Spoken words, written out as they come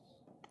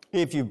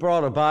If you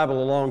brought a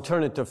Bible along,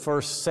 turn it to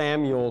 1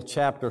 Samuel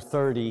chapter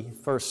 30.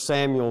 1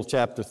 Samuel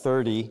chapter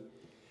 30.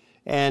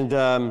 And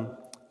I'm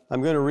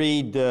going to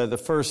read the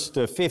first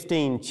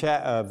 15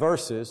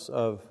 verses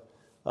of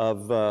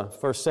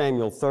 1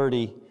 Samuel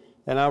 30.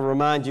 And I'll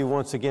remind you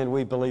once again,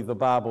 we believe the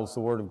Bible is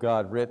the Word of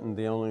God, written,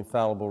 the only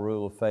infallible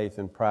rule of faith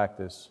and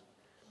practice.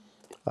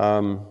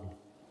 This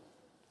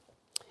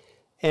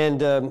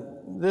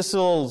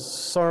little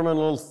sermon,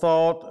 little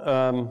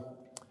thought,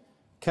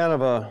 kind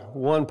of a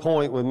one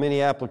point with many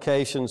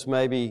applications,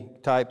 maybe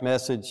type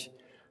message.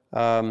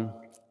 Let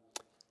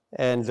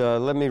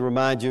me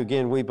remind you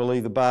again, we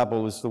believe the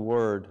Bible is the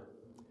Word.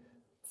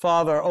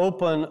 Father,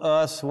 open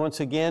us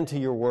once again to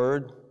your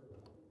Word.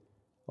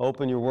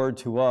 Open your Word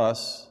to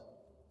us.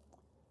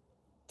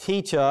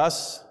 Teach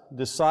us,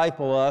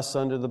 disciple us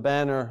under the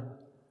banner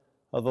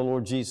of the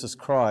Lord Jesus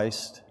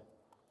Christ.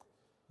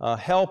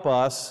 Help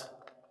us,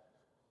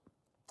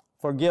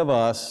 forgive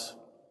us,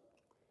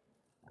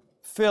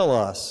 fill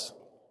us,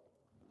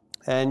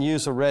 and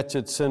use a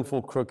wretched,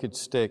 sinful, crooked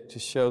stick to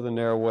show the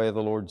narrow way of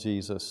the Lord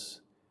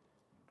Jesus.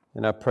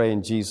 And I pray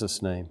in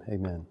Jesus' name,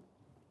 amen.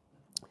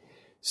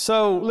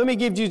 So let me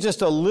give you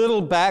just a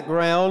little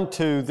background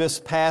to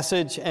this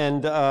passage.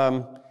 And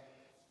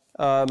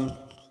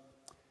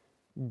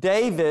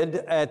David,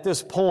 at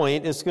this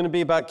point, it's going to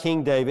be about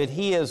King David.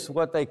 He is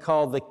what they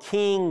call the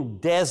king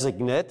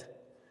designate.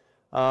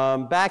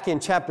 Back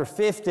in chapter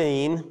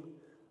 15,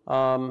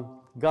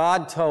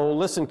 God told,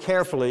 listen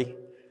carefully,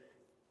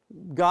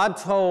 God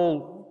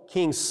told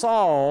King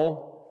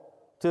Saul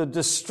to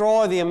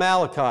destroy the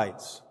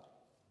Amalekites.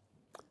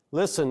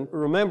 Listen,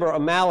 remember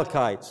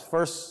Amalekites.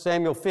 1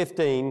 Samuel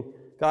 15,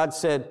 God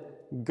said,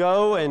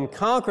 go and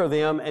conquer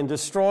them and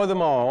destroy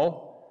them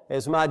all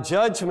as my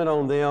judgment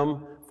on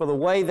them for the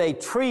way they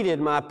treated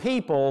my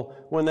people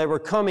when they were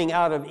coming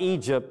out of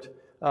Egypt,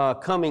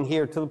 coming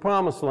here to the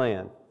Promised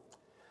Land.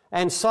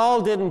 And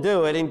Saul didn't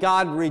do it, and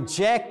God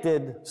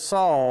rejected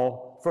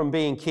Saul from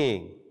being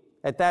king.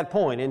 At that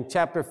point, in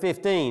chapter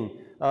 15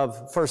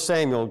 of 1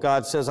 Samuel,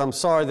 God says, I'm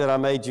sorry that I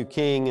made you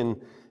king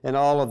and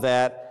all of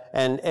that.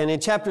 And in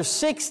chapter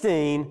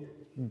 16,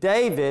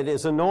 David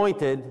is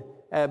anointed,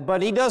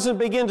 but he doesn't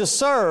begin to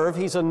serve.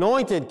 He's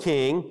anointed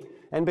king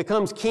and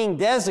becomes king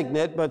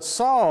designate, but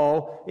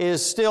Saul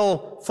is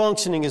still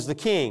functioning as the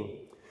king.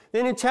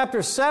 Then in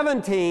chapter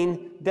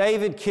 17,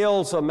 David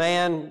kills a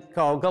man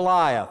called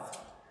Goliath.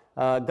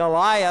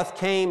 Goliath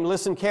came,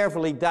 listen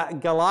carefully,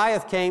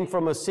 Goliath came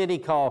from a city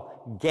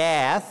called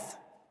Gath,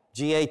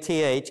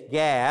 G-A-T-H,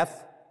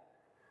 Gath,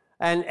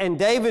 and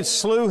David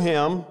slew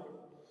him.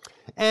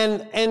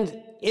 And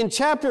in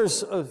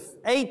chapters of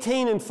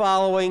 18 and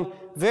following,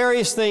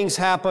 various things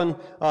happen.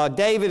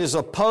 David is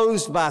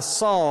opposed by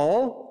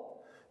Saul.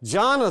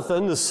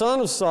 Jonathan, the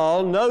son of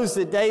Saul, knows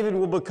that David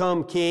will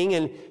become king,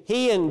 and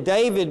he and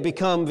David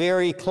become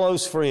very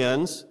close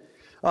friends.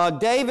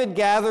 David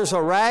gathers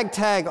a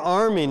ragtag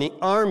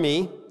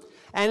army,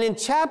 and in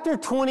chapter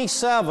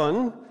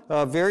 27,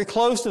 very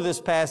close to this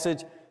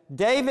passage,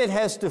 David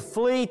has to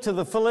flee to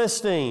the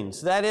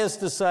Philistines. That is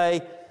to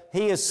say,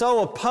 he is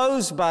so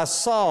opposed by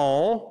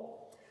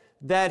Saul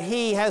that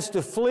he has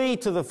to flee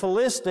to the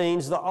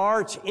Philistines, the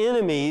arch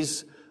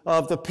enemies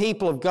of the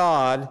people of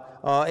God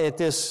at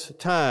this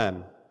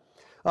time.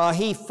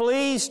 He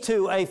flees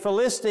to a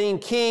Philistine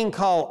king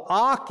called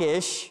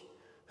Achish,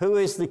 who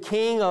is the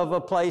king of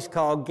a place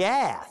called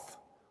Gath,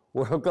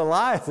 where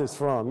Goliath is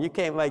from. You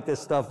can't make this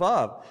stuff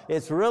up.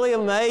 It's really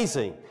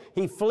amazing.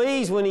 He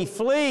flees. When he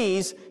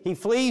flees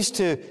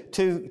to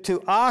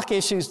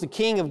Achish, who's the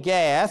king of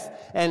Gath,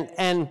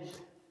 and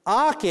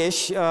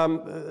Achish, just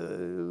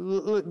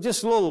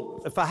a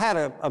little, if I had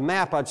a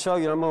map, I'd show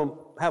you. I'm going to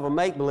have a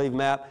make-believe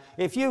map.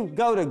 If you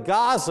go to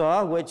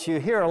Gaza, which you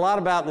hear a lot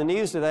about in the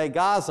news today,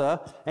 Gaza,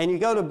 and you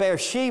go to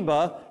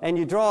Beersheba, and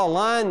you draw a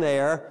line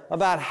there,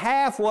 about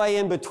halfway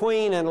in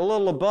between and a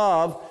little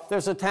above,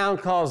 there's a town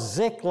called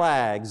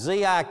Ziklag,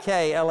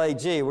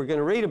 Z-I-K-L-A-G. We're going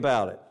to read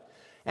about it.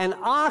 And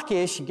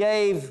Achish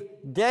gave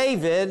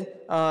David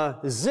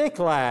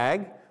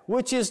Ziklag,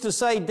 which is to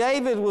say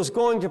David was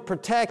going to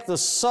protect the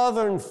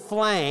southern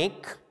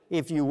flank,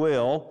 if you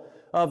will,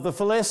 of the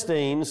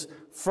Philistines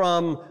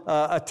from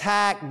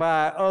attack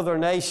by other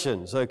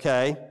nations,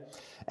 okay?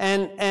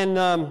 And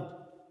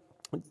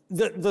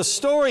the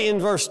story in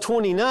verse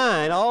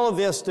 29, all of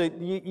this,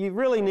 you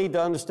really need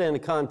to understand the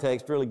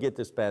context, really get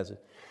this passage.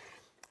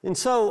 And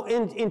so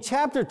in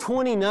chapter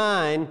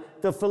 29,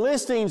 the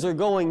Philistines are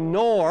going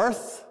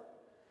north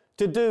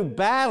to do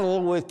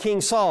battle with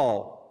King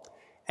Saul.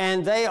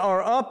 And they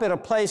are up at a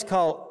place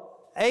called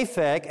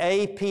Aphek,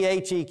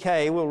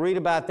 A-P-H-E-K. We'll read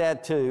about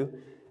that too.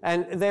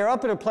 And they're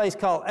up at a place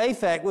called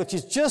Aphek, which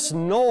is just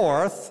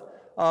north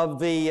of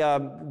the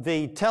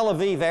Tel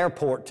Aviv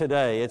airport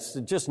today. It's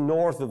just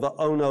north of the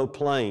Ono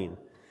Plain.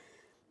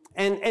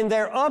 And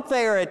they're up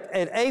there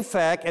at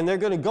Aphek, and they're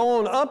going to go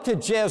on up to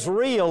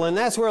Jezreel, and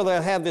that's where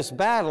they'll have this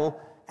battle.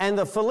 And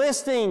the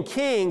Philistine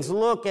kings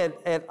look at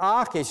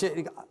Achish.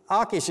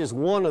 Achish is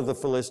one of the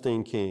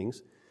Philistine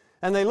kings.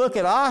 And they look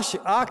at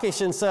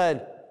Achish and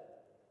said,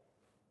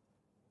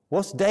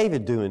 what's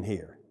David doing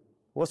here?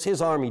 What's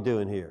his army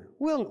doing here?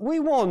 We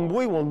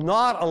will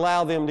not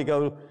allow them to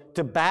go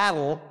to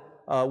battle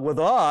with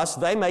us.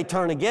 They may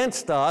turn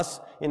against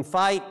us and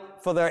fight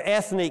for their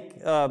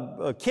ethnic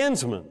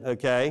kinsmen,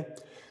 okay?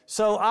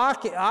 So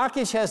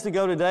Achish has to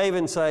go to David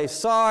and say,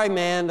 sorry,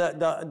 man,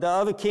 the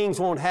other kings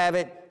won't have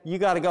it. You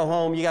got to go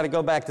home. You got to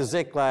go back to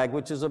Ziklag,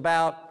 which is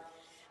about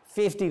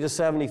 50 to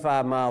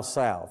 75 miles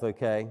south,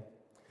 okay?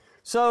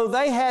 So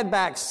they head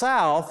back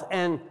south,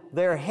 and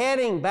they're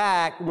heading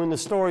back when the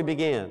story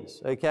begins,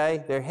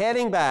 okay? They're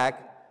heading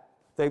back.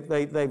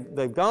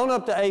 They've gone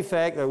up to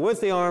Aphek. They're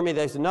with the army.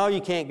 They said, no, you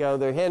can't go.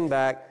 They're heading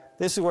back.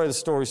 This is where the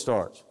story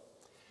starts.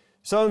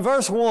 So in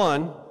verse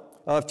 1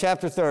 of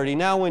chapter 30,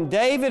 now when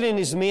David and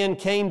his men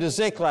came to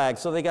Ziklag,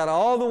 so they got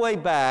all the way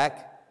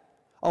back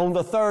on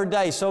the third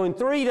day. So in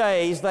 3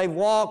 days, they've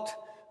walked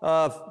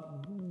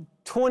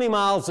 20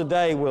 miles a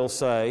day, we'll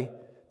say,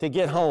 to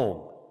get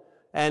home.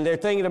 And they're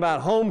thinking about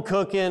home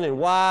cooking and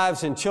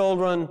wives and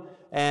children,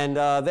 and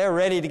they're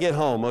ready to get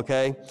home,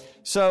 okay?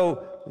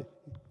 So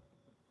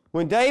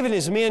when David and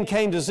his men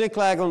came to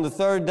Ziklag on the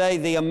third day,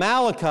 the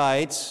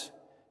Amalekites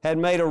had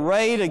made a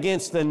raid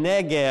against the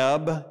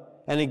Negeb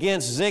and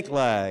against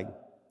Ziklag.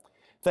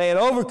 They had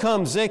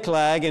overcome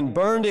Ziklag and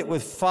burned it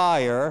with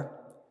fire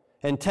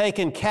and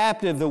taken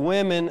captive the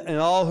women and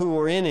all who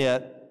were in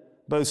it,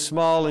 both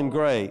small and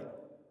great.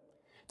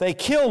 They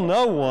killed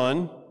no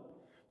one,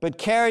 but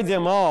carried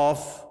them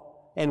off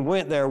and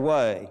went their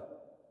way.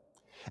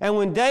 And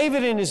when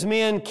David and his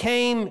men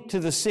came to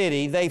the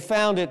city, they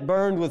found it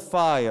burned with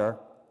fire,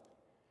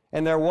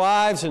 and their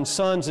wives and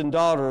sons and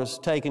daughters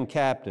taken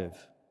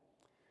captive.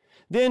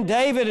 Then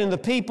David and the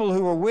people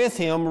who were with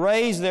him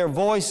raised their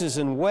voices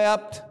and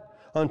wept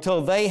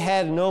until they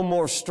had no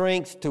more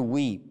strength to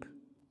weep.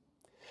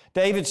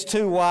 David's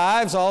 2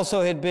 wives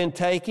also had been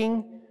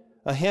taken,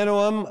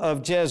 Ahinoam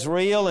of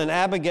Jezreel and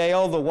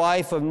Abigail, the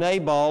wife of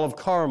Nabal of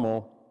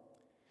Carmel.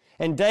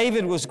 And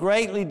David was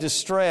greatly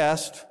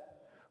distressed,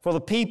 for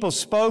the people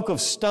spoke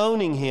of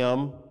stoning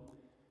him,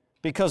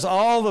 because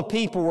all the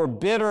people were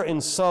bitter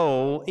in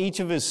soul, each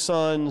of his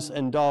sons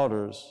and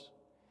daughters.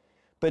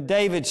 But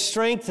David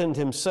strengthened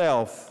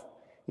himself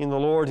in the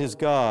Lord his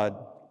God.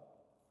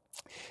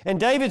 And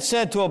David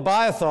said to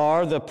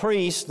Abiathar, the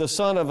priest, the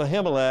son of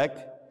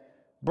Ahimelech,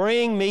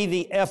 bring me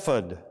the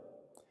ephod.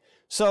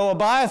 So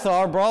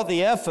Abiathar brought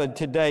the ephod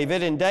to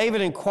David, and David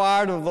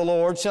inquired of the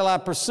Lord, shall I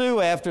pursue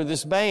after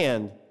this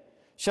band?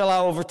 Shall I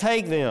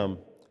overtake them?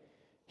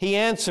 He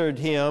answered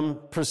him,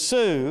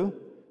 pursue,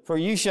 for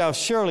you shall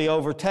surely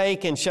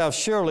overtake and shall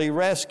surely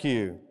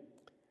rescue.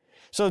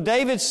 So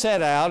David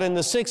set out, and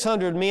the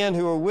 600 men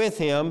who were with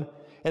him,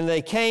 and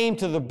they came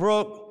to the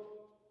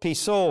brook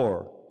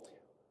Pisor,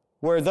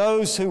 where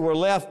those who were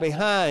left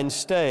behind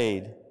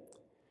stayed.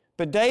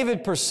 But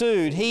David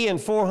pursued, he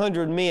and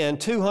 400 men,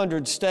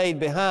 200 stayed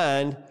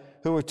behind,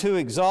 who were too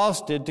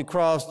exhausted to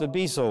cross the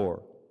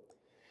Besor.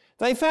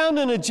 They found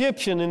an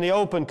Egyptian in the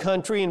open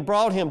country and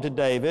brought him to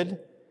David,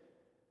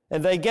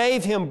 and they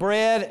gave him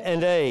bread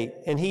and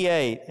he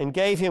ate, and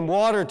gave him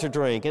water to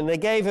drink, and they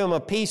gave him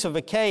a piece of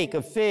a cake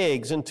of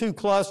figs and 2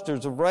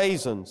 clusters of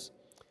raisins.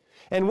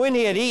 And when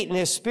he had eaten,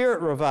 his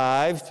spirit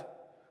revived,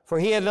 for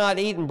he had not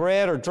eaten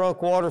bread or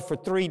drunk water for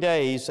 3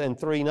 days and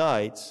 3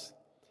 nights.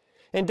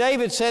 And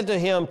David said to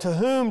him, to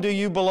whom do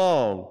you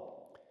belong,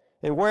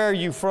 and where are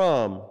you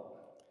from?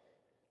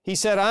 He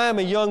said, I am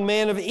a young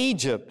man of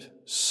Egypt,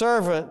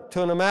 servant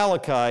to an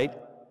Amalekite,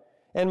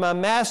 and my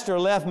master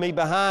left me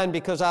behind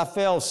because I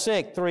fell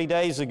sick 3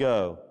 days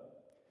ago.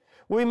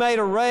 We made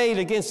a raid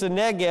against the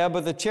Negeb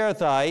of the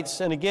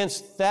Cherethites, and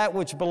against that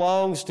which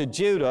belongs to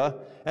Judah,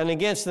 and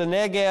against the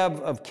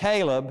Negeb of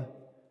Caleb,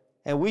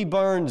 and we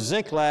burned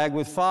Ziklag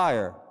with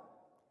fire.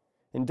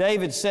 And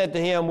David said to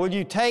him, will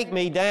you take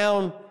me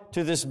down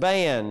to this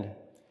band?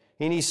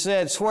 And he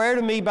said, swear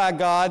to me by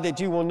God that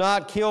you will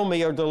not kill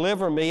me or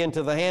deliver me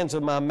into the hands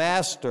of my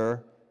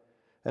master,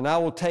 and I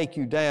will take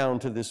you down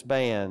to this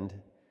band.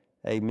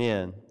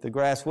 Amen. The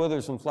grass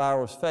withers and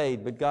flowers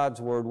fade, but God's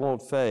word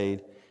won't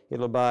fade.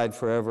 It'll abide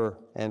forever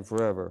and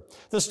forever.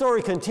 The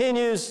story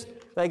continues.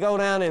 They go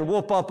down and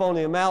whoop up on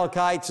the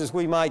Amalekites, as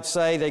we might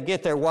say. They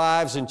get their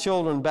wives and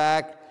children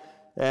back,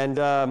 and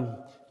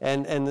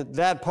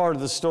that part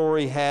of the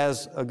story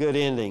has a good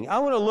ending. I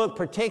want to look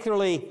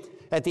particularly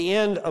at the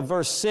end of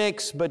verse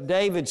 6, but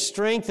David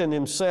strengthened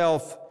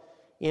himself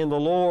in the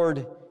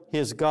Lord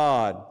his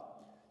God.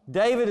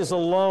 David is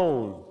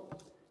alone.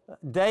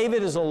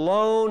 David is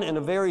alone in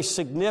a very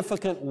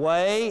significant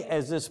way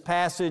as this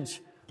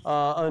passage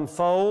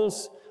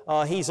unfolds.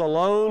 He's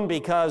alone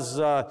because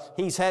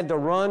he's had to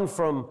run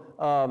from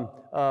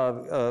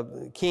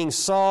King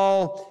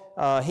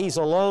Saul. He's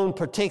alone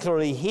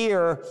particularly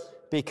here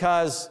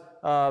because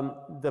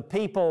the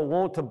people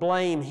want to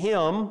blame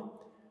him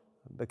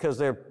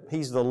because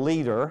he's the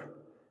leader,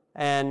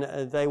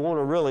 and they want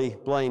to really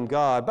blame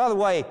God. By the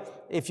way,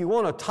 if you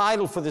want a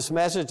title for this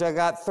message, I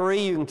got 3.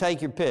 You can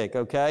take your pick,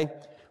 okay?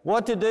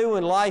 What to do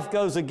when life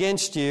goes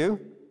against you,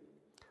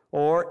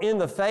 or in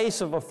the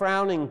face of a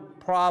frowning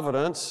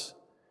providence,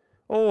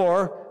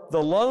 or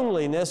the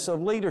loneliness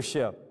of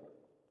leadership.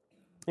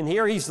 And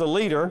here he's the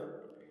leader,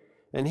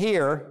 and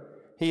here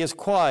he is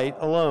quite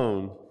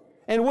alone.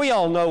 And we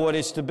all know what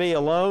it's to be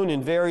alone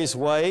in various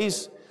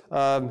ways,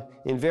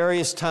 in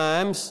various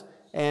times.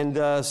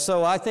 And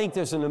so I think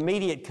there's an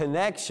immediate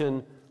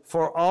connection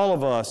for all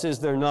of us, is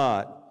there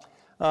not?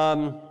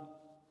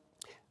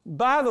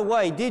 By the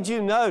way, did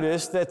you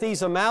notice that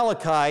these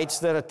Amalekites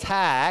that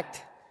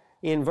attacked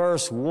in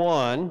verse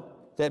 1,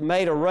 that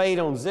made a raid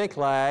on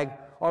Ziklag,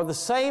 are the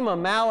same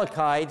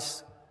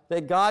Amalekites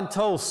that God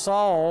told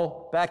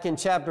Saul back in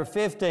chapter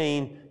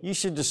 15, you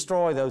should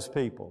destroy those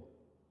people.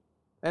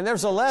 And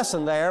there's a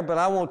lesson there, but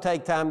I won't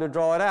take time to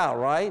draw it out,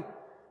 right?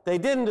 They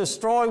didn't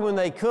destroy when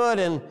they could,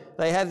 and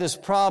they had this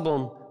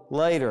problem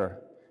later.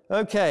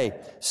 Okay,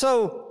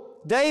 so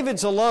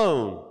David's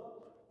alone.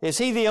 Is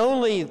he the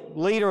only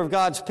leader of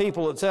God's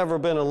people that's ever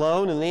been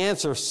alone? And the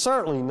answer is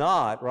certainly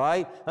not,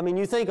 right? I mean,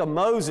 you think of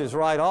Moses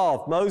right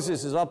off.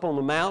 Moses is up on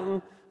the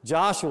mountain.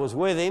 Joshua's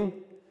with him.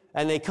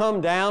 And they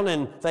come down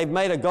and they've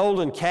made a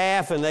golden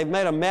calf and they've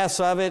made a mess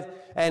of it.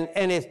 And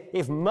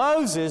if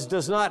Moses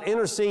does not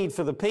intercede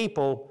for the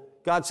people,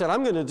 God said,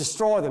 I'm going to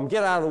destroy them.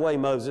 Get out of the way,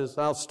 Moses.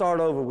 I'll start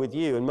over with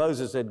you. And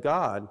Moses said,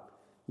 God,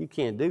 you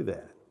can't do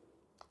that.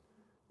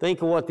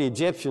 Think of what the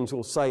Egyptians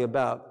will say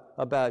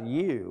about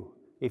you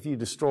if you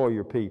destroy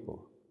your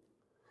people.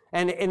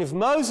 And if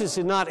Moses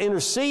had not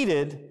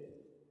interceded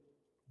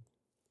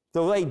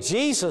the way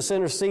Jesus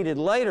interceded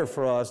later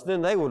for us,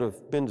 then they would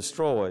have been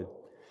destroyed.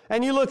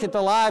 And you look at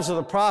the lives of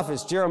the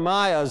prophets,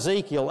 Jeremiah,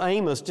 Ezekiel,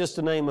 Amos, just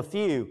to name a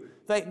few.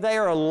 They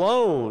are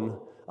alone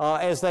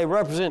as they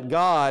represent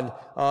God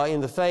in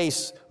the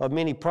face of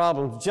many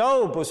problems.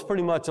 Job was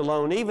pretty much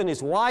alone. Even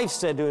his wife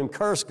said to him,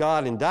 curse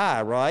God and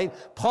die, right?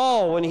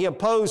 Paul, when he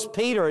opposed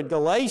Peter at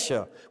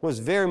Galatia, was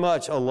very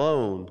much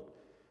alone.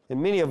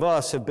 And many of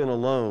us have been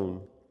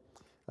alone,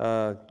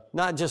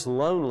 not just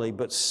lonely,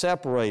 but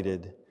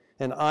separated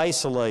and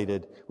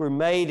isolated. We're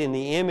made in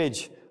the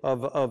image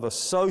of a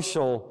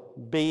social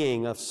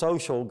being, a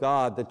social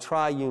God, the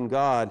triune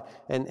God,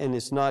 and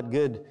it's not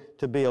good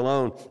to be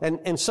alone.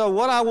 And so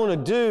what I want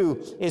to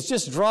do is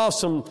just draw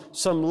some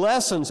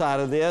lessons out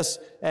of this,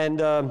 and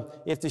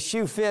if the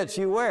shoe fits,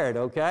 you wear it,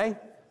 okay?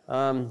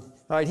 All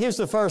right, here's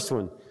the first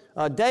one.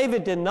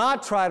 David did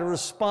not try to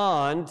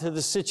respond to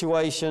the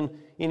situation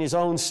in his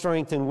own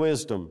strength and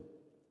wisdom.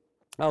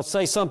 I'll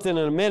say something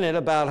in a minute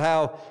about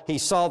how he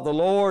sought the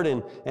Lord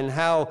and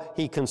how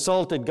he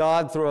consulted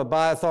God through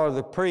Abiathar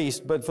the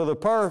priest. But for the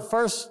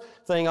first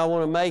thing, I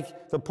want to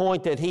make the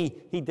point that he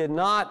did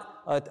not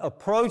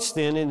approach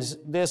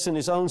this in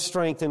his own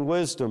strength and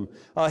wisdom.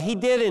 He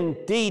did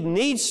indeed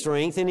need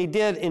strength, and he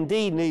did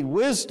indeed need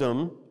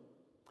wisdom,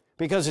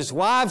 because his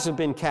wives have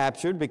been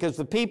captured, because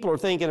the people are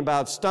thinking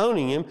about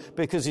stoning him,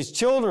 because his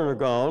children are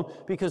gone,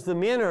 because the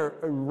men are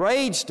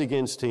enraged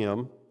against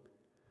him.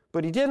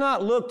 But he did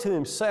not look to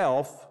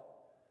himself,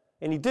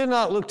 and he did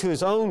not look to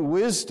his own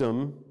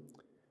wisdom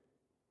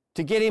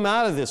to get him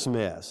out of this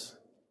mess.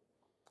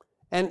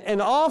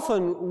 And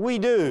often we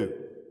do,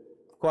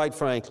 quite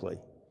frankly.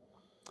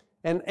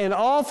 And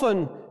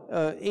often,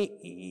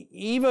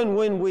 even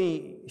when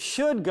we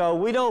should go,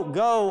 we don't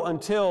go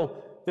until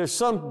there's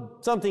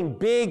something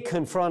big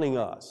confronting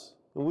us,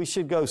 and we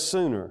should go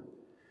sooner.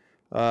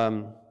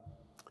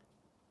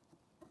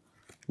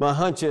 My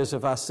hunch is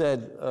if I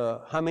said,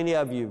 how many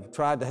of you have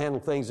tried to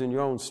handle things in your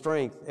own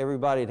strength,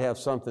 everybody'd have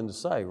something to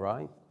say,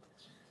 right?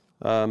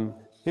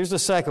 Here's the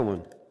second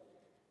one.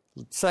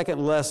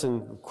 Second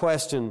lesson,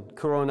 question,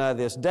 corona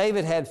this.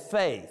 David had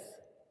faith.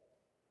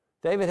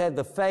 David had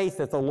the faith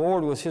that the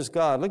Lord was his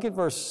God. Look at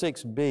verse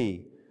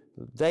 6b.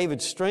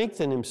 David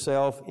strengthened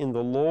himself in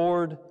the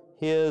Lord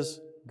his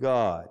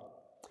God.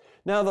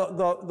 Now,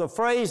 the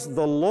phrase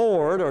the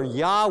Lord or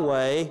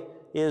Yahweh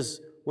is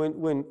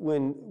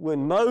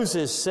when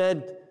Moses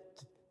said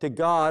to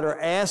God or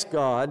asked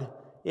God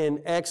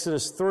in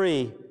Exodus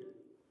 3,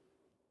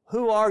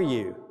 who are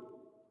you?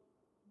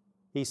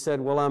 He said,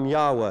 well, I'm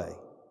Yahweh.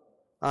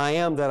 I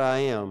am that I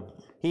am.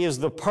 He is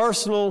the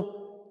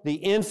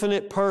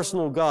infinite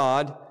personal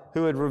God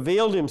who had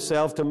revealed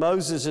himself to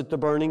Moses at the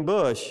burning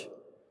bush.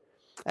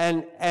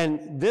 And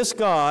this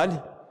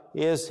God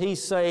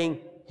he's saying,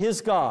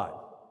 his God.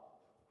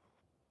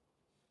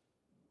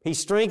 He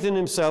strengthened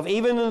himself,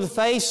 even in the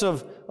face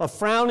of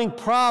frowning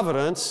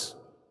providence,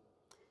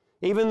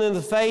 even in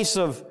the face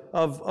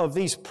of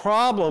these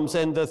problems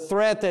and the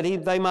threat that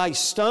they might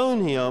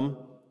stone him.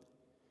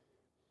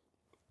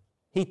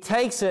 He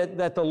takes it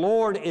that the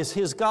Lord is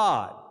his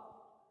God.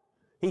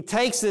 He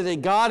takes it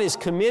that God is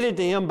committed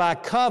to him by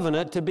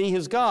covenant to be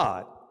his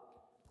God.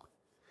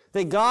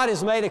 That God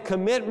has made a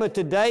commitment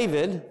to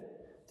David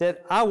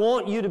that I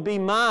want you to be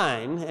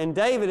mine, and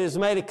David has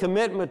made a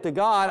commitment to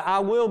God, I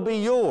will be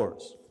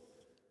yours.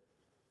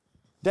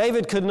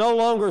 David could no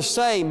longer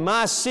say,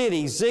 my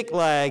city,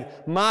 Ziklag,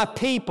 my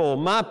people,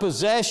 my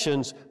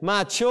possessions,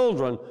 my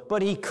children,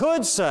 but he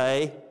could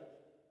say,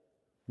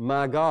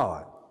 my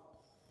God.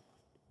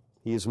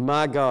 He is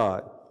my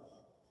God.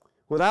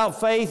 Without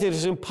faith, it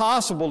is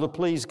impossible to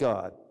please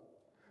God.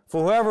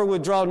 For whoever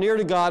would draw near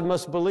to God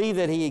must believe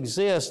that He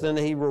exists and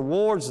that He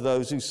rewards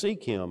those who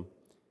seek Him.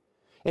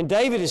 And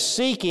David is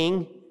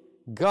seeking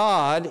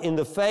God in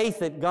the faith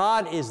that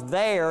God is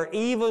there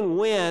even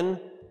when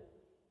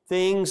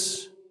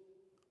things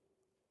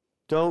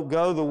don't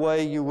go the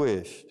way you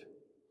wished.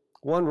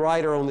 One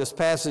writer on this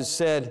passage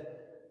said,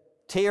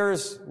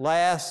 tears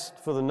last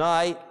for the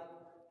night,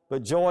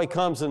 but joy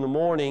comes in the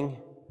morning,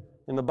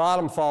 and the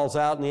bottom falls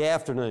out in the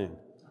afternoon.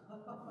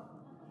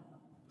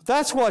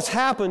 That's what's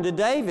happened to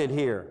David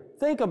here.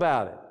 Think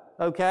about it,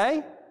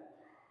 okay?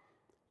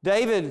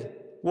 David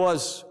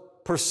was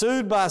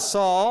pursued by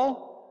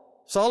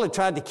Saul. Saul had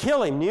tried to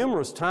kill him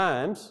numerous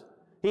times.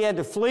 He had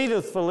to flee to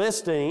the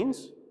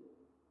Philistines.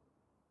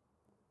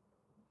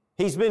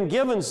 He's been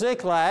given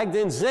Ziklag,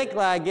 then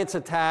Ziklag gets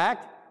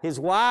attacked. His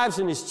wives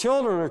and his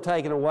children are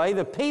taken away.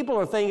 The people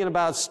are thinking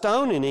about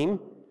stoning him.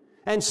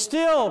 And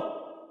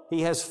still,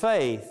 he has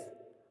faith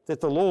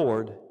that the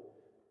Lord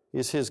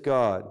is his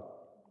God.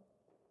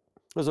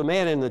 There was a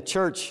man in the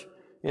church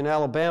in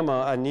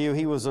Alabama I knew.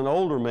 He was an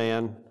older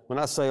man. When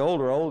I say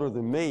older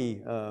than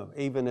me,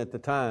 even at the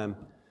time.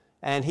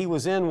 And he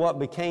was in what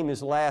became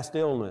his last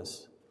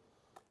illness.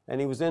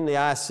 And he was in the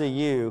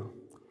ICU.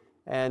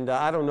 And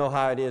I don't know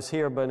how it is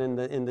here, but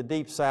in the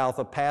Deep South,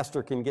 a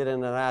pastor can get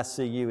in an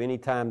ICU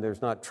anytime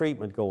there's not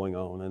treatment going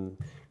on, and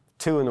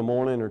 2 in the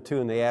morning or 2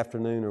 in the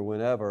afternoon or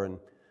whenever. And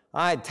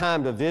I had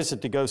time to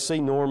visit to go see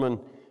Norman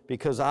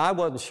because I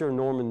wasn't sure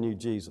Norman knew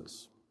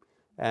Jesus.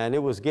 And it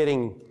was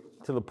getting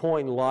to the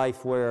point in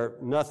life where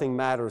nothing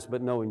matters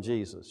but knowing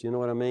Jesus. You know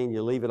what I mean?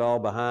 You leave it all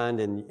behind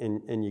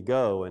and you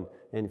go. And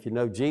if you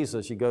know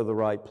Jesus, you go to the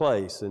right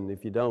place. And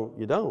if you don't,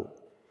 you don't.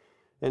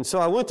 And so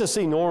I went to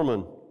see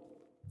Norman.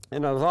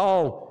 And I was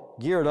all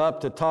geared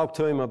up to talk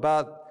to him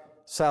about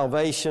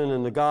salvation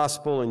and the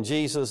gospel and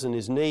Jesus and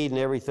his need and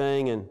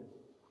everything. And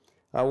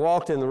I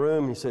walked in the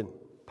room and he said,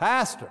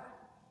 Pastor,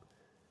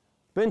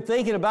 been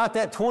thinking about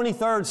that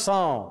 23rd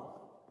Psalm.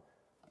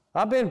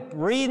 I've been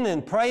reading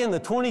and praying the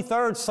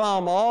 23rd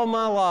Psalm all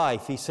my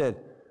life. He said,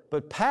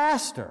 but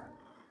Pastor,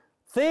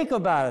 think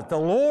about it. The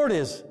Lord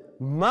is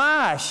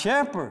my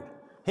shepherd.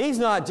 He's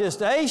not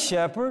just a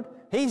shepherd.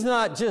 He's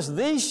not just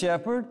the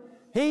shepherd.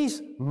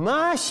 He's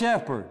my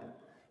shepherd.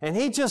 And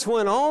he just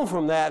went on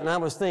from that, and I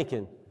was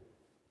thinking,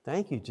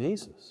 thank you,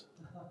 Jesus.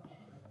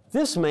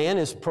 This man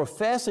is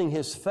professing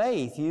his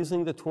faith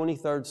using the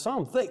 23rd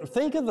Psalm.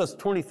 Think of the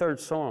 23rd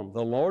Psalm.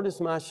 The Lord is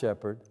my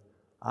shepherd.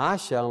 I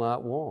shall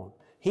not want.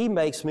 He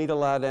makes me to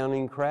lie down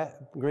in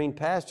green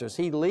pastures.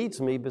 He leads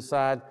me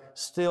beside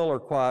still or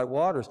quiet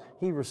waters.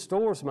 He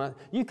restores my...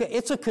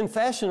 It's a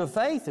confession of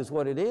faith is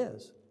what it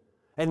is.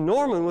 And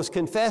Norman was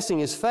confessing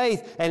his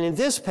faith, and in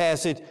this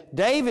passage,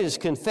 David is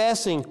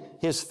confessing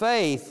his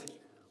faith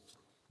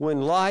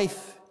when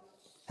life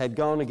had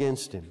gone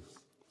against him.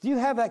 Do you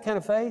have that kind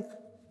of faith?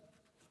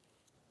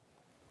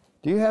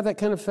 Do you have that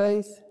kind of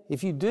faith?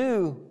 If you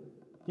do,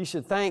 you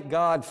should thank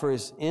God for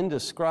His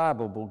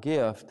indescribable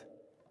gift.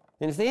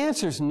 And if the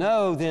answer is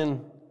no,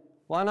 then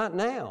why not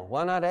now?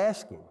 Why not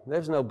ask Him?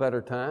 There's no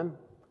better time.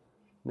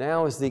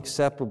 Now is the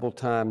acceptable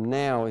time.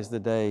 Now is the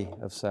day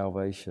of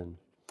salvation.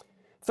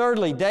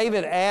 Thirdly,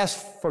 David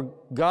asked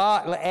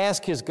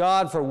his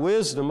God for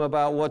wisdom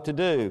about what to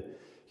do.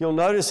 You'll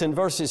notice in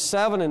verses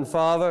 7 and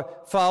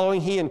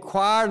following, he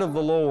inquired of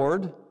the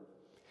Lord.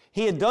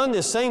 He had done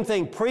this same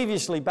thing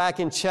previously back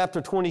in chapter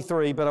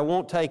 23, but I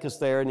won't take us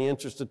there in the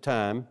interest of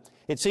time.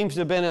 It seems to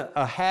have been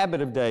a habit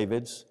of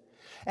David's.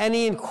 And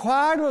he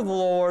inquired of the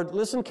Lord,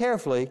 listen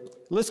carefully,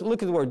 look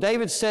at the word.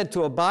 David said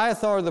to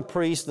Abiathar the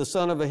priest, the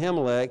son of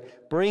Ahimelech,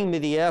 bring me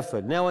the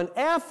ephod. Now an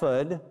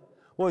ephod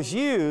was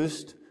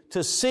used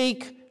to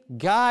seek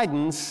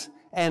guidance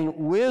and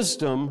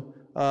wisdom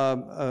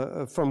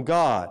from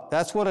God.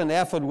 That's what an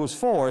ephod was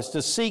for, is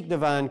to seek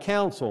divine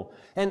counsel.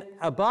 And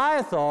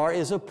Abiathar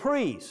is a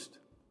priest.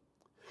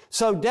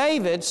 So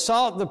David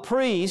sought the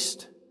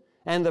priest,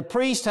 and the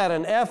priest had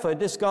an ephod.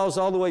 This goes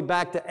all the way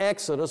back to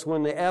Exodus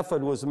when the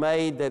ephod was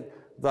made that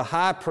the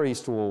high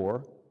priest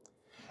wore.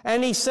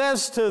 And he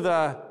says to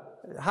the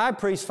high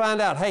priest, find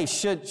out, hey,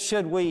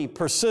 should we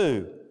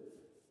pursue?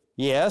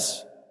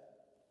 Yes.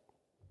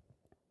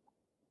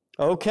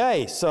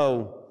 Okay,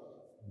 so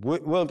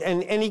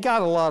and he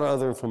got a lot of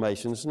other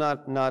information. It's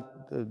not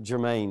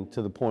germane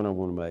to the point I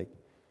want to make.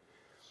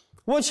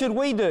 What should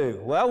we do?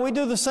 Well, we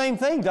do the same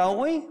thing, don't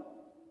we?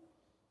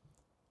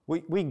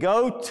 We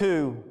go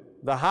to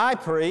the high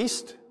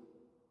priest.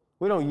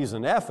 We don't use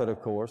an ephod,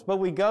 of course, but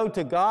we go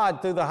to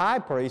God through the high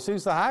priest.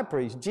 Who's the high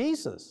priest?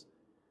 Jesus.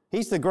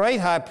 He's the great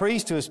high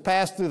priest who has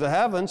passed through the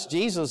heavens,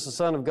 Jesus, the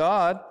Son of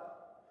God.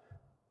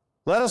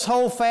 Let us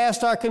hold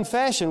fast our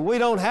confession. We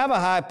don't have a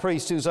high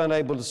priest who's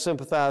unable to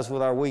sympathize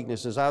with our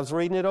weaknesses. I was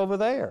reading it over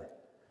there.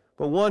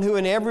 But one who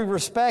in every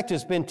respect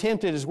has been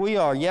tempted as we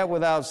are, yet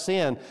without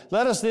sin.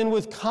 Let us then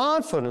with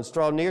confidence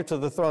draw near to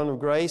the throne of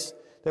grace,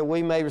 that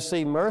we may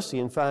receive mercy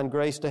and find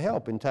grace to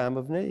help in time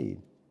of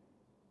need.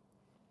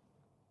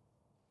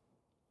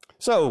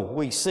 So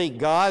we seek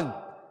God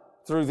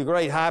through the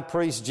great high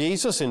priest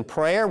Jesus in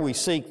prayer. We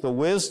seek the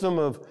wisdom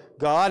of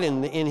God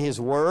in His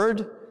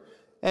Word.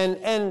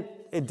 And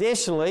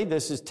additionally,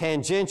 this is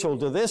tangential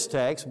to this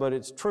text, but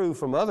it's true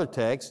from other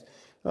texts,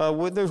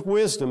 there's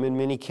wisdom in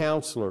many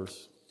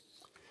counselors.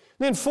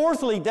 Then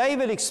fourthly,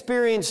 David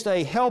experienced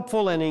a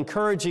helpful and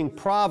encouraging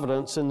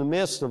providence in the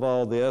midst of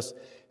all this.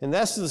 And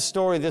that's the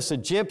story of this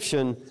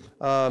Egyptian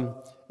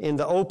in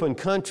the open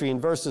country in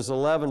verses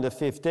 11 to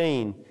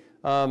 15.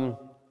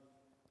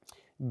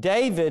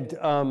 David,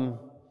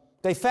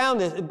 they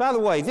found this, by the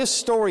way, this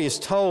story is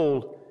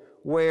told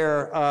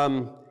where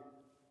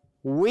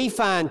we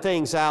find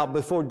things out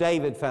before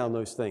David found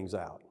those things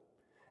out.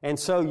 And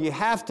so you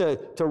have to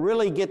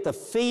really get the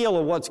feel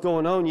of what's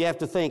going on, you have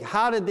to think,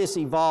 how did this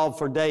evolve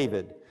for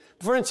David?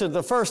 For instance,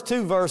 the first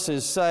two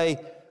verses say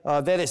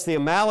that it's the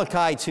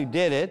Amalekites who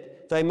did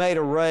it. They made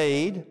a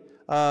raid.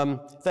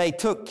 They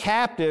took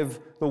captive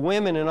the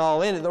women and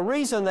all in it. The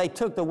reason they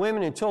took the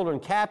women and children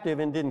captive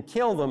and didn't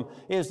kill them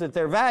is that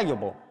they're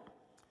valuable.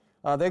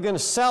 They're going to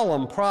sell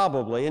them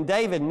probably, and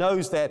David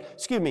knows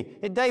that.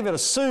 David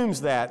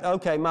assumes that.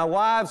 Okay, my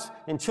wives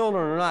and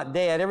children are not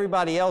dead.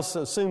 Everybody else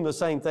assumed the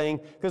same thing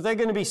because they're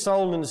going to be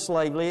sold into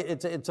slavery.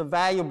 It's a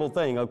valuable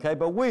thing, okay?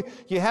 But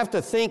you have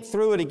to think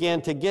through it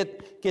again to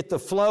get the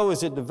flow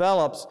as it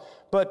develops.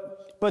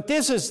 But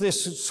this is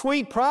this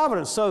sweet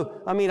providence.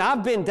 So, I mean,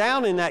 I've been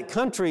down in that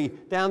country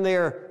down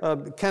there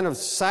kind of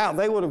south.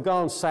 They would have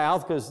gone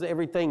south because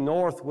everything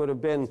north would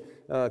have been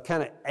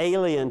kind of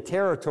alien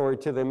territory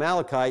to the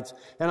Amalekites.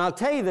 And I'll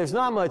tell you, there's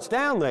not much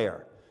down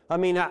there. I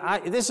mean,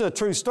 this is a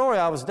true story.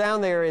 I was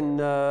down there in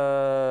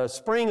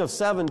spring of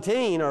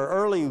 17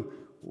 or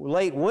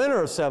late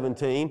winter of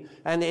 17,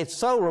 and it's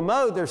so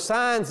remote, there's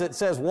signs that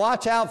says,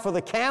 watch out for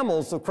the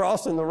camels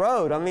crossing the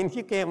road. I mean,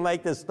 you can't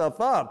make this stuff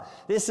up.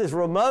 This is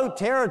remote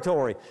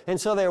territory. And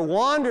so they're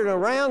wandering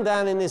around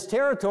down in this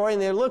territory,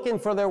 and they're looking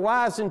for their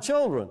wives and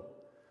children.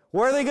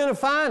 Where are they going to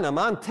find them?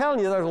 I'm telling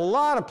you, there's a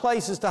lot of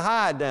places to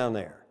hide down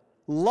there.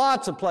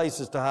 Lots of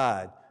places to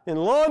hide. And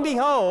lo and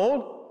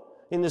behold,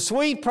 in the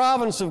sweet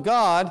providence of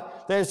God,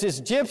 there's this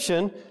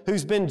Egyptian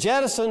who's been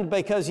jettisoned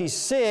because he's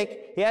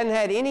sick. He hadn't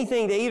had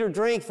anything to eat or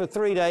drink for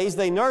 3 days.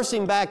 They nurse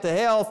him back to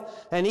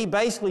health, and he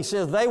basically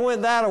says, they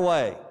went that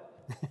away,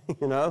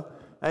 you know,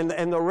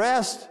 and the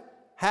rest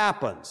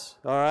happens,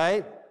 all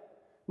right?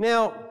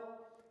 Now,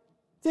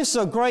 this is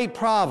a great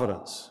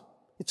providence.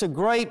 It's a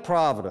great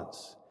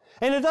providence.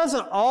 And it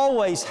doesn't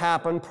always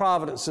happen,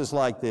 providences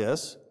like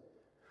this,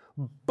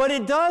 but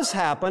it does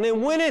happen,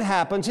 and when it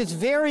happens, it's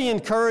very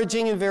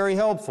encouraging and very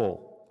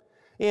helpful.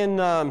 In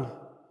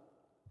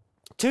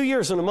 2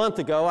 years and a month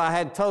ago, I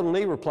had total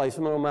knee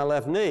replacement on my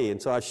left knee,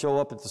 and so I show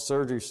up at the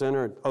surgery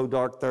center at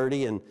ODark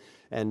 30,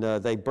 and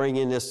they bring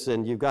in this,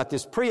 and you've got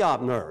this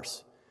pre-op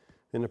nurse,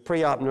 and the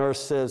pre-op nurse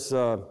says,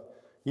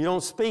 you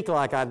don't speak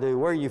like I do.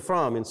 Where are you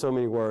from? In so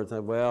many words.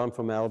 Well, I'm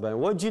from Alabama.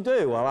 What'd you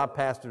do? Well, I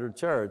pastored a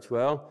church.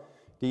 Well,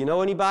 do you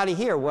know anybody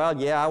here? Well,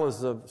 yeah, I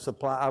was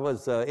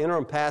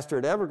interim pastor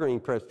at Evergreen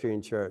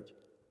Presbyterian Church.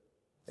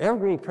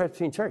 Evergreen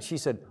Presbyterian Church. She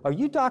said, are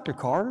you Dr.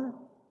 Carter?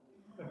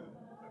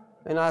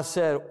 And I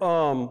said,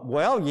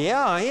 well,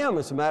 yeah, I am.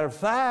 As a matter of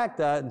fact,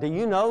 do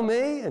you know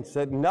me? And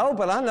said, no,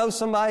 but I know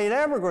somebody at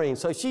Evergreen.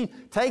 So she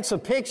takes a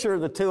picture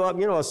of the two of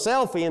them, a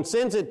selfie, and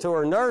sends it to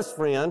her nurse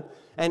friend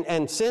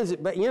and sends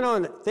it. But,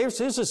 this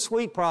is a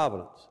sweet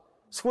providence.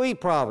 Sweet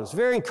providence.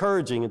 Very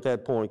encouraging at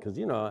that point because,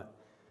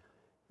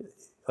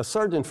 a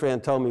surgeon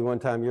friend told me one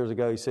time years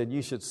ago, he said,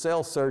 you should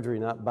sell surgery,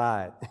 not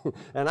buy it.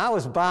 And I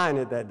was buying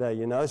it that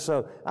day,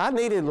 so I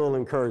needed a little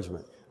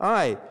encouragement. All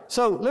right,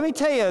 so let me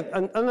tell you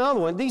another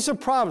one. These are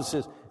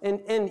providences.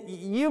 And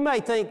you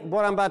may think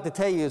what I'm about to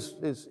tell you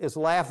is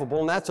laughable,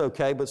 and that's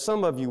okay, but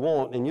some of you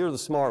won't, and you're the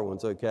smart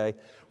ones, okay?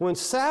 When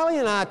Sally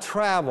and I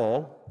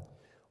travel,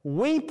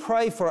 we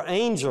pray for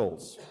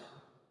angels.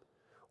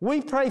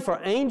 We pray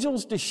for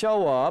angels to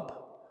show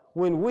up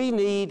when we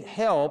need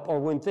help or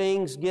when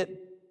things get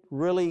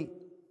really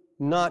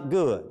not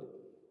good,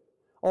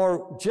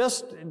 or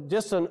just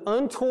an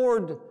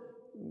untoward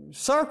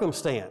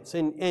circumstance.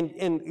 And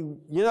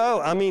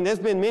there's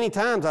been many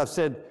times I've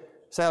said,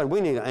 Sally,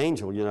 we need an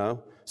angel,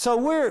 So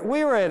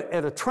we were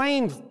at a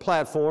train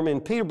platform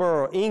in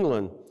Peterborough,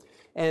 England,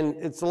 and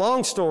it's a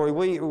long story.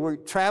 We were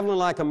traveling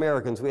like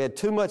Americans. We had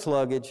too much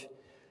luggage,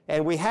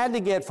 and we had to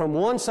get from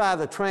one side of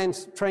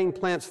the train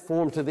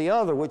platform to the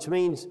other, which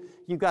means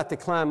you got to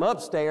climb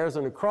upstairs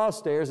and across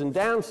stairs and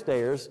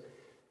downstairs.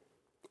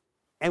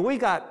 And we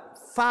got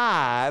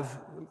 5,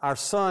 our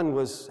son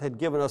had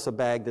given us a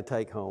bag to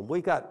take home.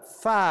 We got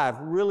 5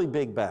 really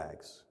big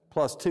bags,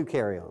 plus 2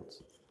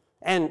 carry-ons.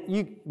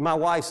 And my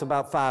wife's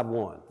about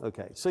 5'1",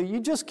 okay. So you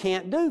just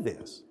can't do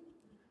this.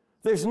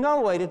 There's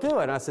no way to do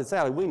it. And I said,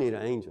 Sally, we need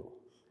an angel.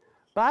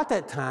 By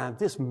that time,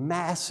 this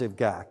massive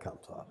guy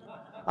comes up.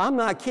 I'm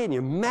not kidding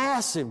you,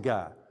 massive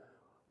guy.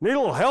 Need a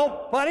little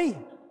help, buddy?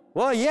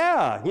 Well,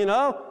 yeah,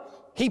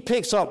 He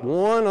picks up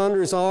one under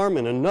his arm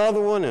and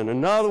another one and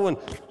another one.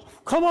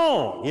 Come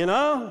on,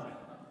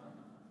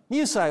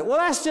 You say, well,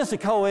 that's just a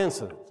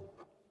coincidence.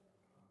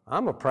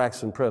 I'm a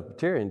practicing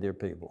Presbyterian, dear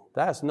people.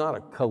 That's not a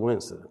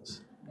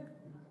coincidence.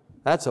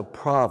 That's a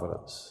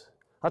providence.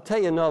 I'll tell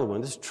you another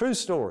one. This is a true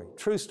story,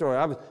 true story.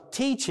 I was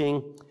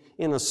teaching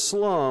in a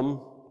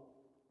slum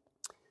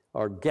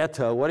or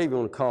ghetto, whatever you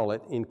want to call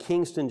it, in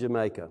Kingston,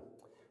 Jamaica.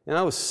 And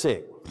I was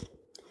sick,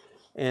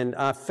 and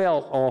I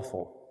felt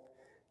awful.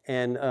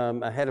 And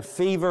I had a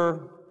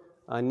fever.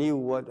 I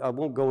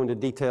won't go into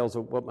details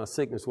of what my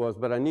sickness was,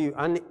 but I knew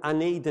I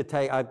need to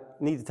take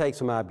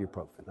some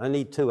ibuprofen. I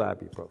need 2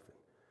 ibuprofen.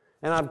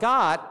 And I've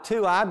got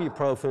 2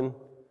 ibuprofen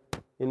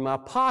in my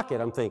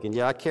pocket. I'm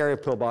thinking, I carry a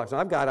pill box.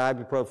 I've got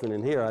ibuprofen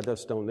in here. I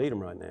just don't need them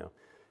right now.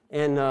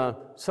 And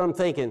so I'm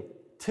thinking,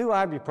 2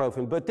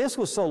 ibuprofen. But this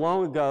was so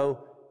long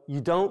ago,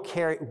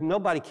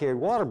 nobody carried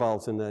water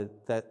bottles in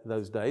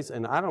those days,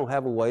 and I don't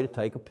have a way to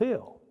take a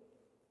pill.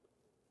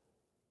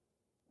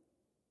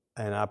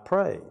 And I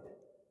prayed.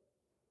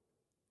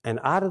 And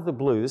out of the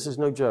blue, this is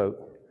no joke,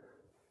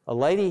 a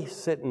lady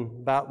sitting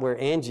about where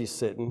Angie's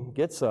sitting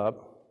gets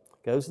up,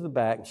 goes to the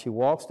back, and she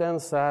walks down the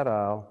side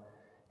aisle.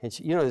 And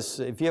she, if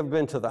you've ever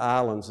been to the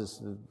islands,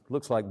 it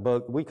looks like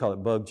we call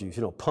it bug juice,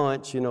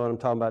 punch, you know what I'm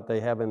talking about,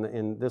 they have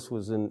this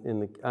was in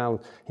the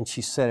islands. And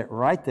she set it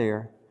right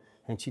there,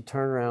 and she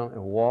turned around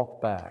and walked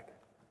back.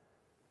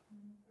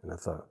 And I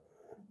thought,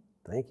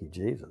 thank you,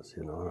 Jesus,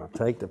 and I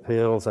take the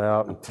pills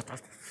out,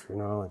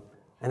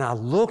 and I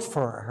looked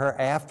for her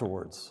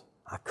afterwards.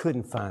 I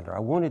couldn't find her. I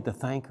wanted to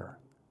thank her.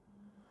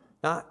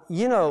 Now,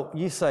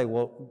 you say,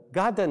 well,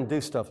 God doesn't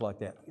do stuff like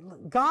that.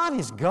 God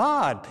is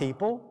God,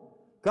 people.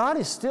 God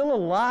is still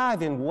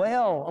alive and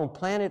well on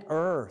planet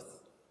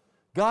Earth.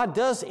 God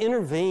does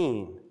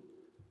intervene.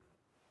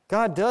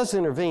 God does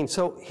intervene.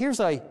 So here's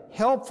a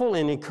helpful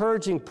and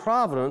encouraging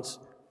providence.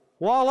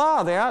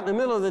 Voila, they're out in the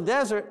middle of the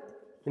desert,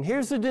 and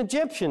here's an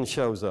Egyptian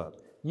shows up.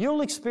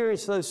 You'll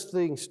experience those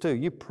things too.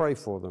 You pray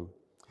for them.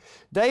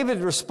 David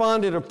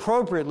responded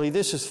appropriately,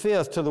 this is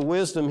 5th, to the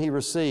wisdom he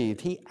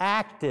received. He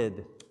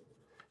acted.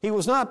 He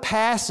was not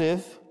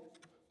passive.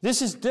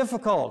 This is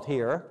difficult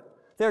here.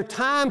 There are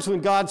times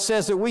when God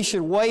says that we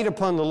should wait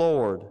upon the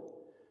Lord.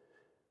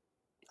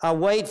 I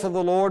wait for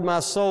the Lord, my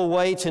soul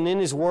waits, and in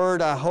His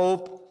word I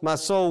hope. My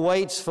soul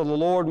waits for the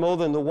Lord more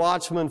than the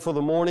watchman for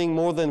the morning,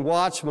 more than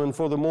watchman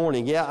for the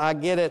morning. Yeah, I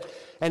get it.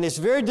 And it's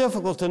very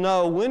difficult to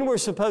know when we're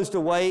supposed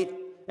to wait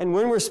and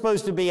when we're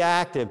supposed to be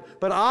active.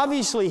 But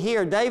obviously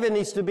here, David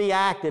needs to be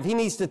active. He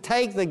needs to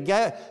take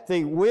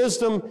the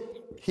wisdom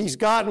he's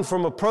gotten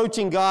from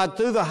approaching God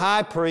through the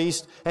high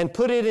priest and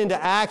put it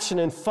into action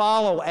and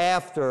follow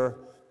after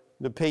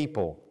the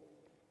people.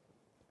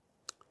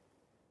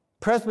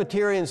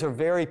 Presbyterians are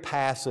very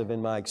passive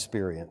in my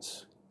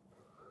experience.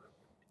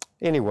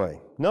 Anyway,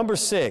 number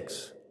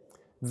 6,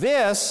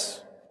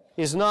 this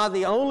is not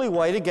the only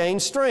way to gain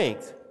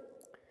strength.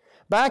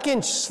 Back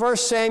in 1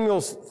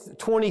 Samuel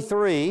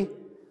 23,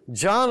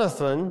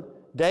 Jonathan,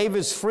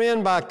 David's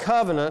friend by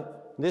covenant,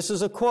 this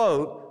is a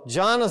quote,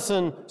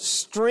 Jonathan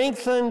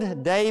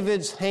strengthened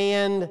David's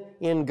hand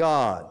in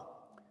God.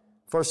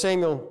 1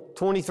 Samuel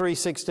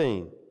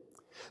 23:16.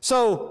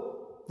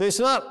 So, it's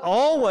not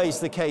always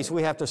the case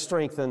we have to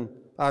strengthen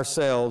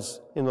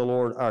ourselves in the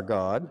Lord our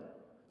God.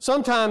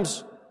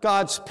 Sometimes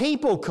God's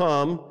people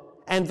come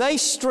and they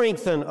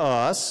strengthen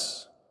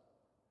us.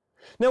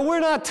 Now, we're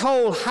not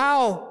told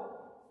how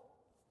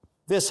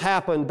this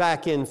happened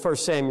back in 1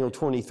 Samuel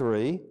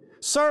 23.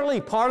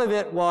 Certainly part of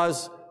it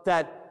was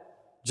that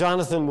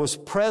Jonathan was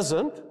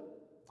present.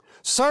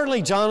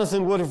 Certainly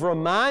Jonathan would have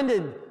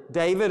reminded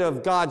David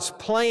of God's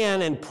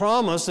plan and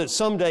promise that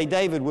someday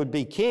David would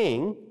be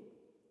king.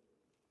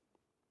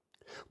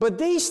 But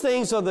these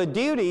things are the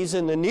duties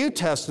in the New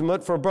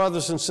Testament for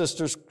brothers and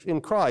sisters in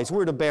Christ.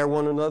 We're to bear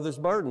one another's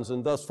burdens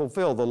and thus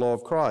fulfill the law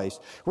of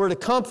Christ. We're to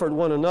comfort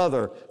one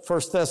another,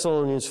 1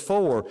 Thessalonians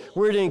 4.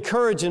 We're to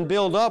encourage and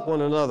build up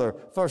one another,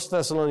 1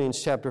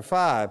 Thessalonians chapter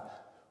 5.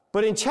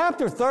 But in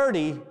chapter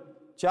 30,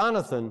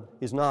 Jonathan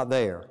is not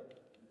there.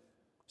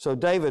 So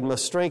David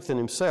must strengthen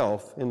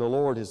himself in the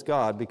Lord his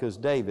God because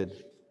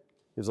David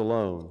is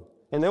alone.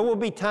 And there will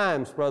be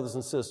times, brothers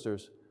and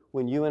sisters,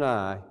 when you and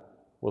I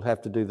will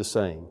have to do the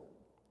same.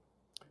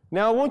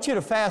 Now, I want you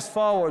to fast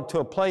forward to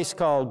a place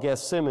called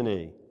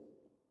Gethsemane.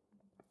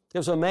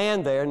 There's a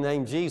man there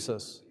named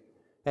Jesus,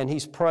 and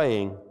he's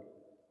praying.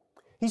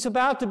 He's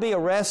about to be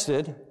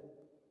arrested.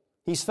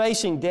 He's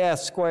facing death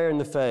square in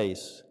the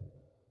face.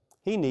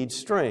 He needs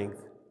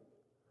strength.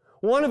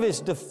 One of his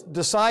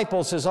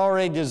disciples has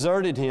already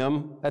deserted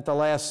him at the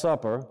Last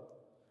Supper,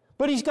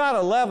 but he's got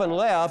 11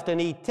 left,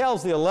 and he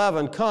tells the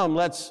 11, come,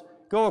 let's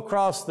go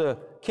across the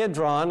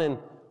Kidron and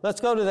let's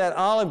go to that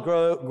olive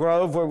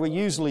grove where we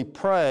usually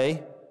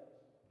pray.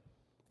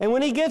 And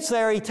when he gets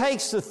there, he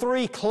takes the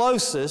 3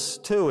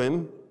 closest to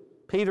him,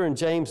 Peter and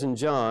James and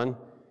John,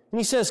 and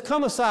he says,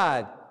 come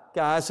aside,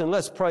 guys, and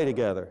let's pray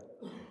together.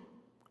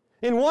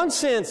 In one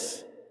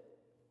sense,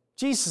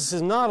 Jesus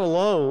is not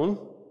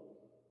alone,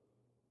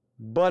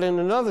 but in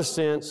another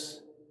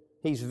sense,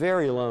 he's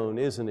very alone,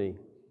 isn't he?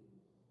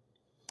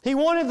 He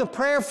wanted the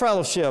prayer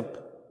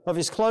fellowship of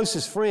his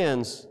closest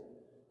friends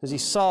as he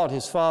sought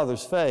his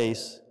Father's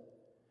face.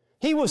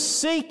 He was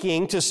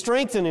seeking to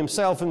strengthen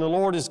himself in the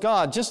Lord his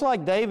God, just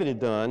like David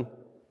had done.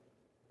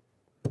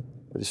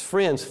 But his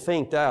friends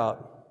finked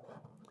out,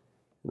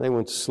 and they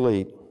went to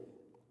sleep.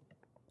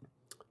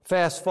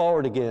 Fast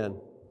forward again,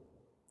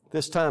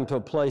 this time to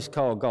a place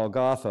called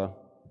Golgotha.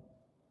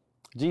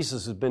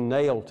 Jesus has been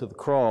nailed to the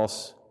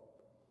cross.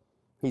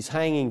 He's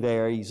hanging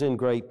there. He's in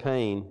great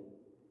pain,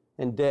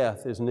 and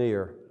death is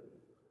near.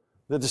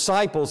 The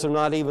disciples are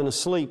not even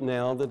asleep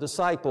now. The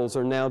disciples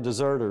are now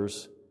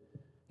deserters.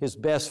 His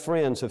best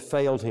friends have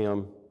failed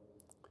him.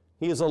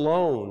 He is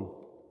alone,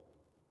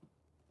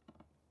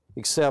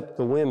 except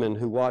the women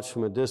who watch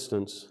from a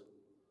distance.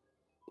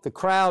 The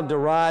crowd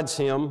derides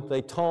him.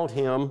 They taunt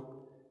him.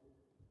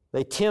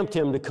 They tempt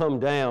him to come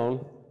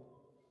down.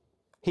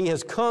 He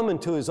has come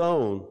into his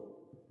own,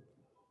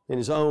 and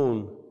his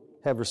own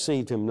have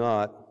received him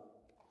not.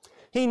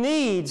 He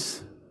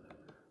needs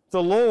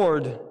the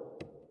Lord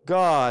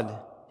God,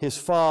 his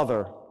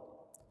Father.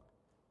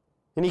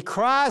 And he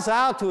cries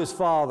out to his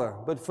Father,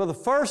 but for the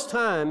first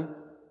time,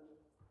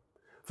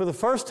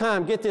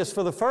 get this,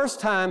 for the first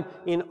time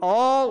in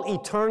all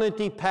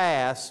eternity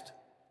past,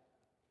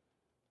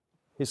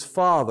 his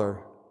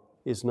Father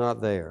is not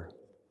there.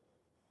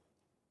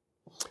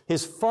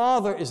 His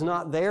Father is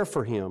not there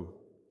for him.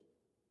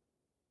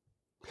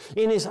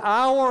 In his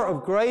hour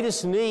of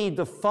greatest need,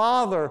 the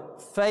Father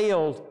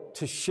failed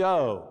to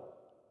show.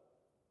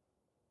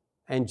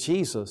 And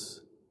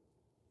Jesus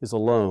is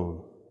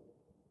alone.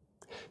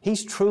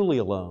 He's truly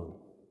alone.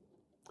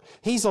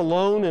 He's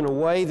alone in a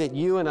way that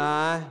you and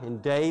I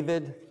and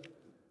David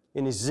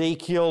and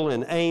Ezekiel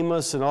and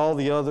Amos and all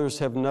the others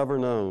have never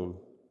known.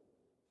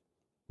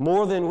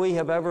 More than we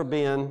have ever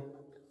been,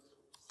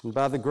 and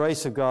by the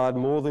grace of God,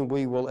 more than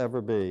we will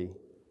ever be.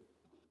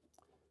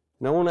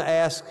 And I want to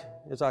ask,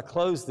 as I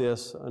close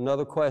this,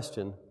 another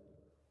question.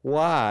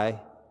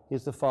 Why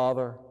is the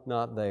Father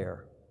not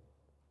there?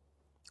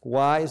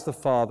 Why is the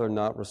Father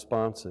not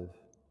responsive?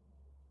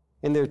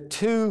 And there are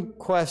two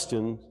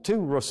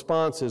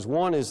responses.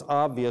 One is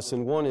obvious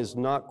and one is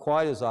not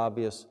quite as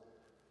obvious,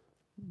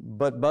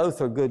 but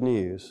both are good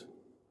news.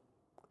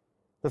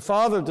 The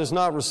Father does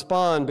not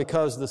respond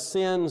because the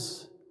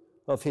sins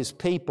of his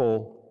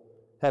people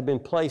have been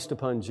placed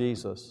upon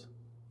Jesus.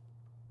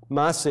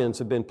 My sins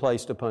have been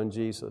placed upon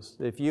Jesus.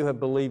 If you have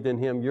believed in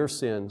him, your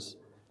sins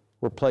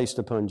were placed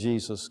upon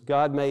Jesus.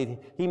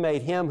 He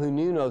made him who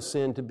knew no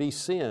sin to be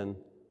sin,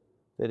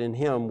 that in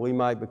him we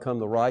might become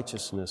the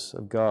righteousness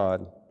of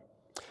God.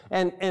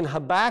 And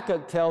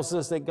Habakkuk tells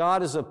us that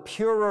God is of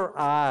purer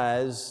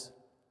eyes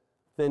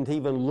than to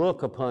even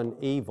look upon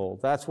evil.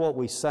 That's what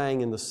we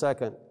sang in the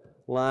second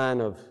line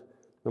of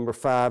number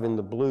 5 in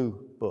the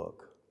blue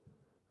book.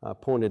 I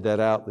pointed that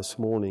out this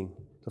morning.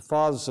 The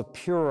Father's of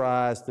purer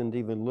eyes than to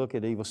even look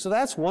at evil. So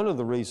that's one of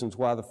the reasons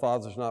why the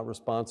Father's not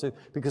responsive,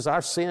 because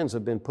our sins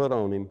have been put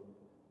on him,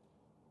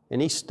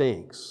 and he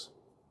stinks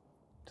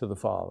to the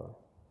Father.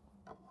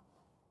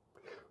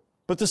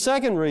 But the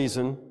second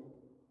reason,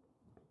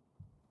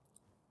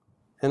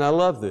 and I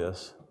love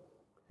this,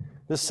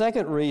 the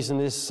second reason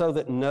is so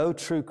that no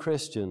true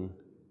Christian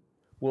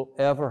will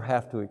ever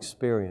have to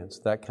experience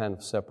that kind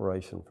of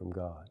separation from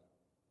God.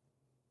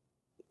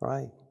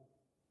 Right?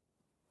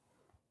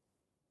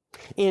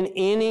 In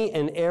any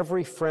and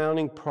every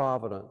frowning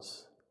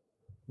providence,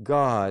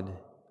 God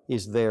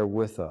is there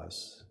with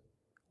us.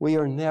 We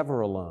are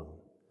never alone.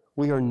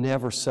 We are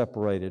never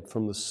separated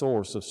from the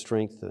source of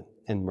strength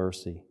and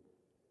mercy.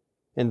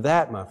 And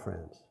that, my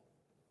friends,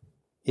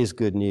 is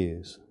good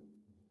news.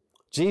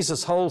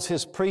 Jesus holds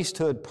his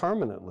priesthood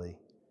permanently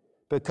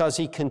because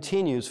he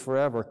continues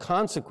forever.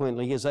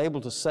 Consequently, he is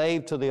able to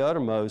save to the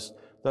uttermost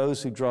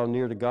those who draw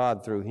near to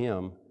God through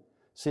him,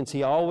 since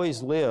he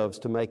always lives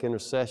to make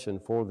intercession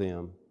for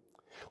them.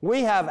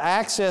 We have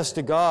access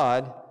to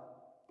God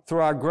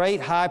through our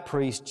great high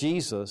priest,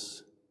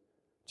 Jesus,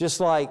 just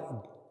like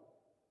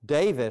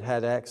David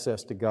had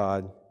access to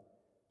God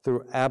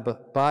through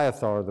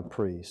Abiathar the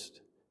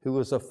priest, who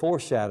was a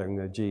foreshadowing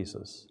of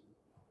Jesus.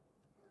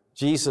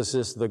 Jesus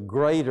is the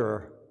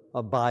greater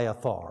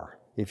Abiathar,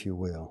 if you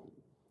will.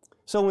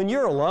 So when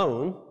you're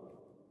alone,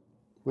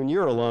 when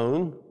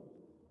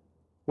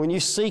you're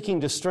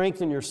seeking to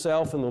strengthen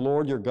yourself in the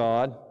Lord your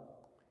God,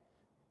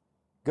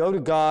 go to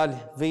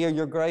God via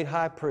your great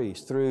high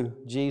priest through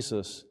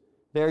Jesus.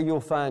 There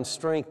you'll find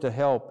strength to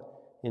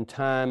help in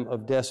time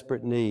of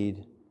desperate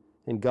need,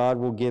 and God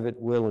will give it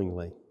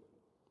willingly.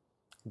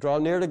 Draw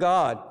near to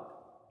God,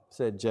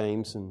 said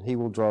James, and he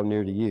will draw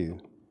near to you.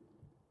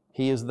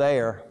 He is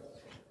there,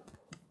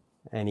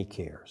 and he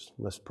cares.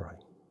 Let's pray.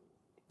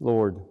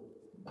 Lord,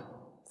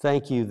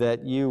 thank you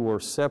that you were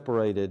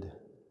separated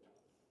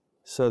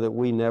so that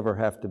we never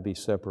have to be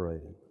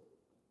separated.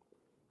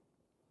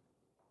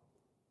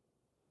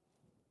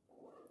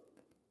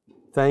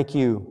 Thank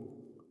you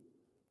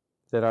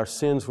that our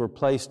sins were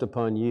placed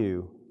upon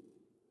you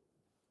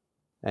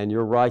and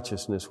your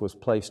righteousness was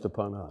placed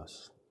upon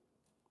us.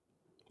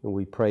 And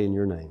we pray in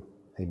your name.